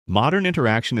Modern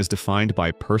interaction is defined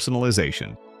by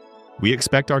personalization. We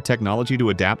expect our technology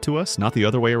to adapt to us, not the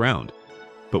other way around.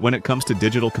 But when it comes to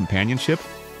digital companionship,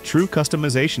 true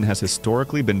customization has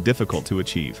historically been difficult to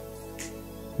achieve.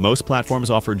 Most platforms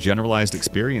offer generalized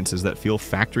experiences that feel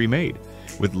factory-made,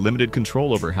 with limited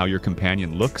control over how your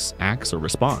companion looks, acts, or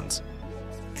responds.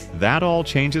 That all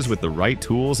changes with the right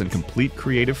tools and complete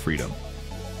creative freedom.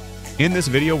 In this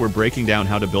video, we're breaking down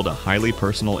how to build a highly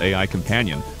personal AI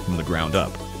companion from the ground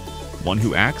up. One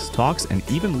who acts, talks, and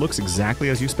even looks exactly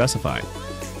as you specify.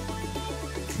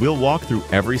 We'll walk through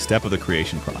every step of the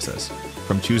creation process,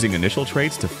 from choosing initial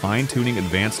traits to fine-tuning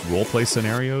advanced roleplay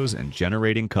scenarios and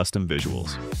generating custom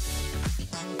visuals.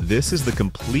 This is the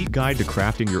complete guide to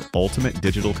crafting your ultimate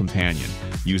digital companion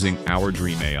using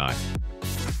OurDream AI.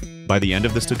 By the end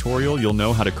of this tutorial, you'll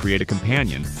know how to create a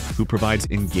companion who provides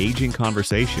engaging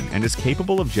conversation and is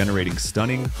capable of generating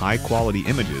stunning, high-quality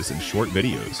images and short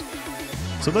videos.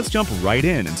 So let's jump right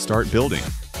in and start building.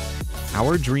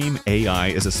 OurDream AI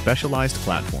is a specialized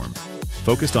platform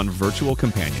focused on virtual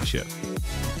companionship.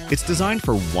 It's designed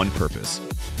for one purpose,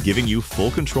 giving you full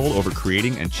control over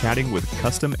creating and chatting with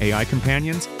custom AI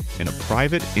companions in a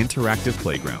private, interactive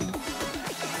playground.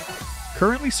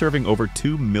 Currently serving over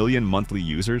 2 million monthly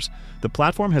users, the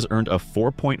platform has earned a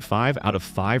 4.5 out of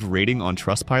 5 rating on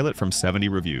Trustpilot from 70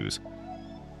 reviews.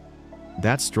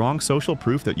 That's strong social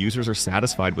proof that users are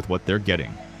satisfied with what they're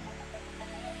getting.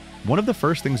 One of the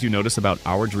first things you notice about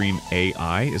OurDream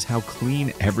AI is how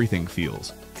clean everything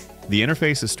feels. The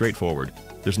interface is straightforward.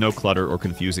 There's no clutter or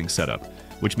confusing setup,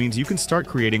 which means you can start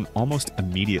creating almost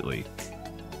immediately.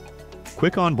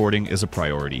 Quick onboarding is a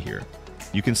priority here.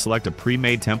 You can select a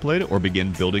pre-made template or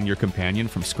begin building your companion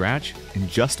from scratch in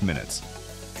just minutes.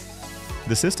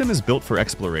 The system is built for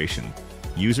exploration.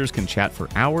 Users can chat for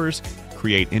hours,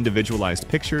 create individualized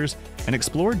pictures, and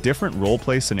explore different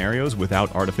roleplay scenarios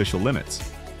without artificial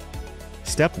limits.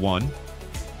 Step 1.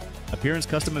 Appearance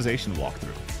Customization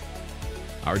Walkthrough.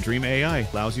 OurDream AI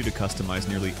allows you to customize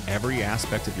nearly every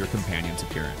aspect of your companion's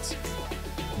appearance.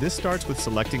 This starts with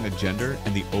selecting a gender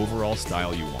and the overall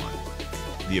style you want.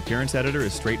 The appearance editor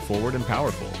is straightforward and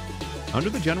powerful. Under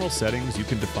the general settings, you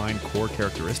can define core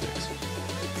characteristics.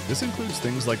 This includes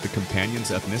things like the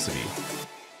companion's ethnicity,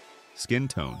 skin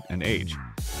tone, and age.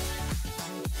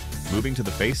 Moving to the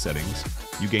face settings,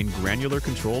 you gain granular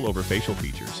control over facial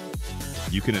features.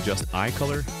 You can adjust eye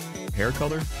color, hair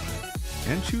color,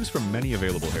 and choose from many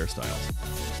available hairstyles.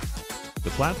 The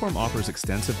platform offers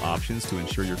extensive options to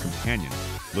ensure your companion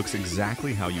looks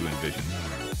exactly how you envision.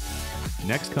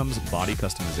 Next comes body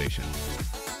customization.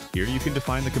 Here you can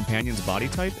define the companion's body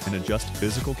type and adjust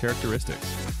physical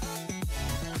characteristics.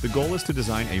 The goal is to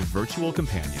design a virtual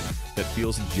companion that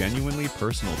feels genuinely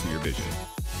personal to your vision.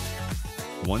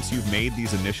 Once you've made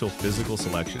these initial physical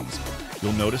selections,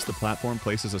 you'll notice the platform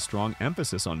places a strong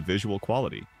emphasis on visual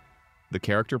quality. The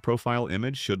character profile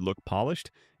image should look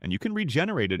polished, and you can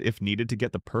regenerate it if needed to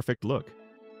get the perfect look.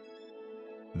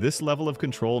 This level of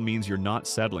control means you're not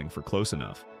settling for close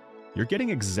enough. You're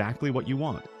getting exactly what you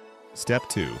want. Step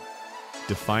 2.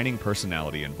 Defining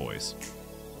personality and voice.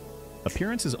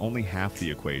 Appearance is only half the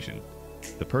equation.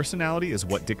 The personality is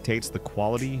what dictates the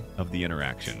quality of the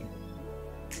interaction.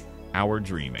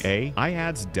 OurDream AI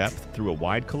adds depth through a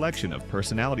wide collection of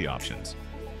personality options.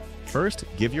 First,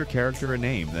 give your character a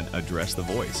name, then address the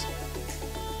voice.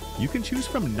 You can choose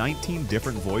from 19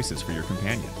 different voices for your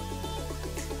companion.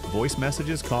 Voice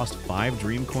messages cost 5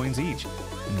 Dream Coins each,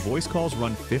 and voice calls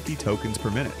run 50 tokens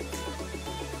per minute.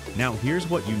 Now here's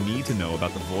what you need to know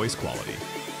about the voice quality.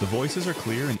 The voices are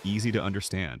clear and easy to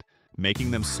understand,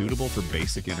 making them suitable for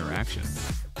basic interaction.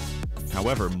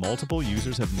 However, multiple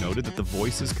users have noted that the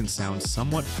voices can sound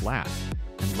somewhat flat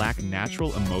and lack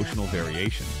natural emotional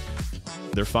variation.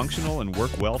 They're functional and work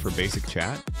well for basic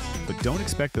chat, but don't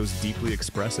expect those deeply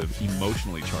expressive,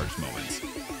 emotionally charged moments.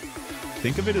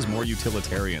 Think of it as more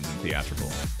utilitarian than theatrical.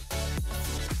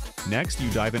 Next, you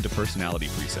dive into personality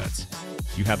presets.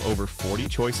 You have over 40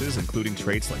 choices, including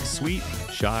traits like sweet,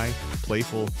 shy,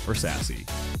 playful, or sassy.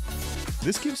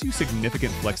 This gives you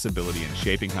significant flexibility in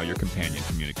shaping how your companion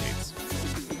communicates.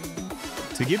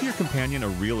 To give your companion a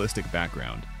realistic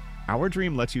background,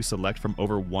 OurDream lets you select from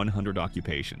over 100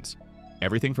 occupations,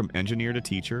 everything from engineer to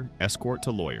teacher, escort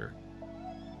to lawyer.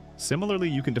 Similarly,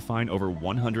 you can define over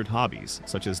 100 hobbies,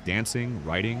 such as dancing,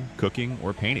 writing, cooking,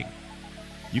 or painting.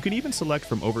 You can even select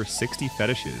from over 60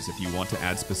 fetishes if you want to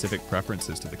add specific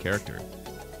preferences to the character.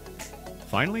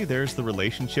 Finally, there's the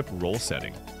relationship role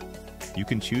setting. You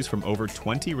can choose from over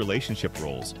 20 relationship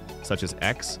roles, such as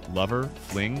ex, lover,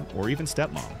 fling, or even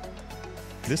stepmom.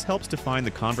 This helps define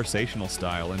the conversational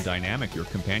style and dynamic your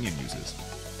companion uses.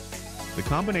 The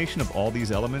combination of all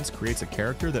these elements creates a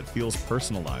character that feels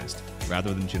personalized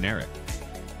rather than generic.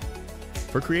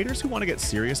 For creators who want to get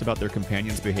serious about their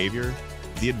companion's behavior,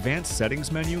 the Advanced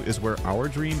Settings menu is where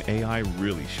OurDream AI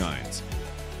really shines.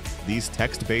 These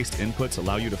text-based inputs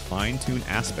allow you to fine-tune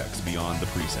aspects beyond the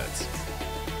presets.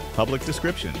 Public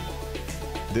description.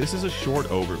 This is a short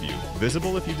overview,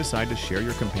 visible if you decide to share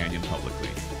your companion publicly.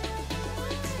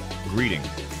 Greeting.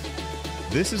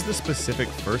 This is the specific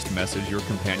first message your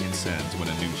companion sends when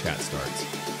a new chat starts.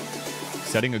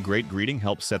 Setting a great greeting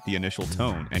helps set the initial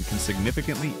tone and can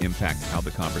significantly impact how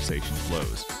the conversation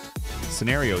flows.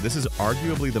 Scenario. This is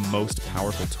arguably the most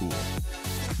powerful tool.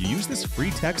 You use this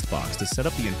free text box to set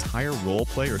up the entire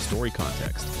roleplay or story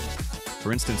context.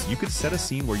 For instance, you could set a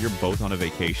scene where you're both on a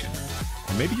vacation,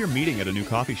 or maybe you're meeting at a new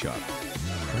coffee shop.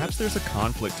 Perhaps there's a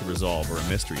conflict to resolve or a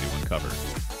mystery to uncover.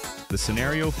 The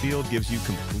scenario field gives you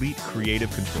complete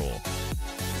creative control.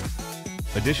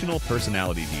 Additional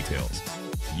personality details.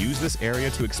 Use this area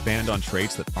to expand on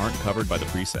traits that aren't covered by the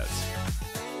presets.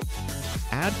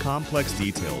 Add complex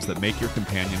details that make your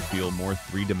companion feel more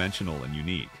three-dimensional and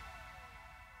unique.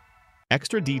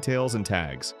 Extra details and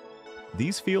tags.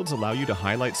 These fields allow you to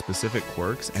highlight specific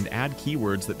quirks and add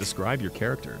keywords that describe your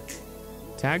character.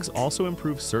 Tags also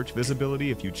improve search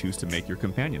visibility if you choose to make your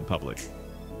companion public.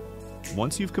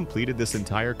 Once you've completed this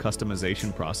entire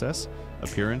customization process,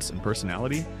 appearance and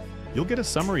personality, you'll get a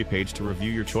summary page to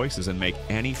review your choices and make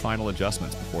any final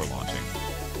adjustments before launching.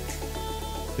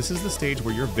 This is the stage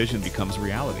where your vision becomes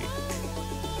reality.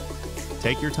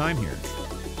 Take your time here.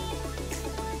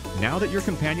 Now that your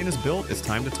companion is built, it's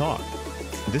time to talk.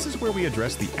 This is where we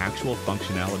address the actual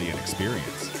functionality and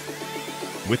experience.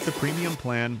 With the premium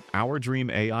plan,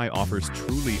 OurDream AI offers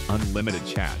truly unlimited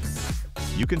chat.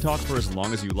 You can talk for as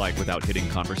long as you like without hitting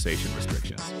conversation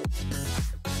restrictions.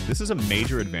 This is a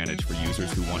major advantage for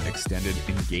users who want extended,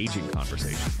 engaging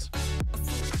conversations.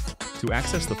 To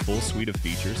access the full suite of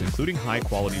features, including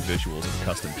high-quality visuals and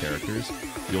custom characters,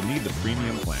 you'll need the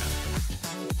premium plan.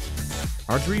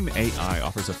 OurDream AI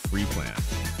offers a free plan,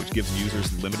 which gives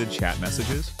users limited chat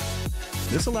messages.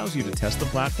 This allows you to test the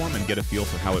platform and get a feel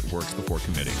for how it works before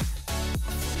committing.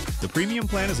 The premium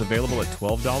plan is available at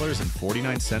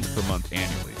 $12.49 per month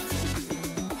annually.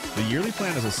 The yearly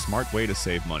plan is a smart way to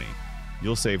save money.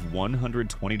 You'll save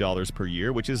 $120 per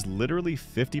year, which is literally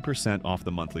 50% off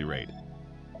the monthly rate.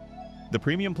 The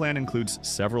premium plan includes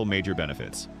several major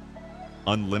benefits.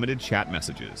 Unlimited chat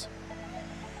messages.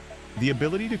 The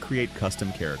ability to create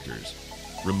custom characters.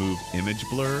 Remove image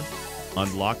blur.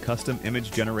 Unlock custom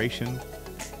image generation.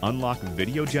 Unlock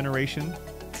video generation.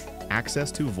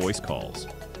 Access to voice calls.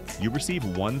 You receive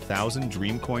 1,000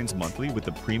 Dream Coins monthly with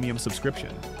the premium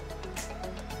subscription.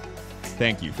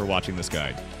 Thank you for watching this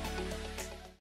guide.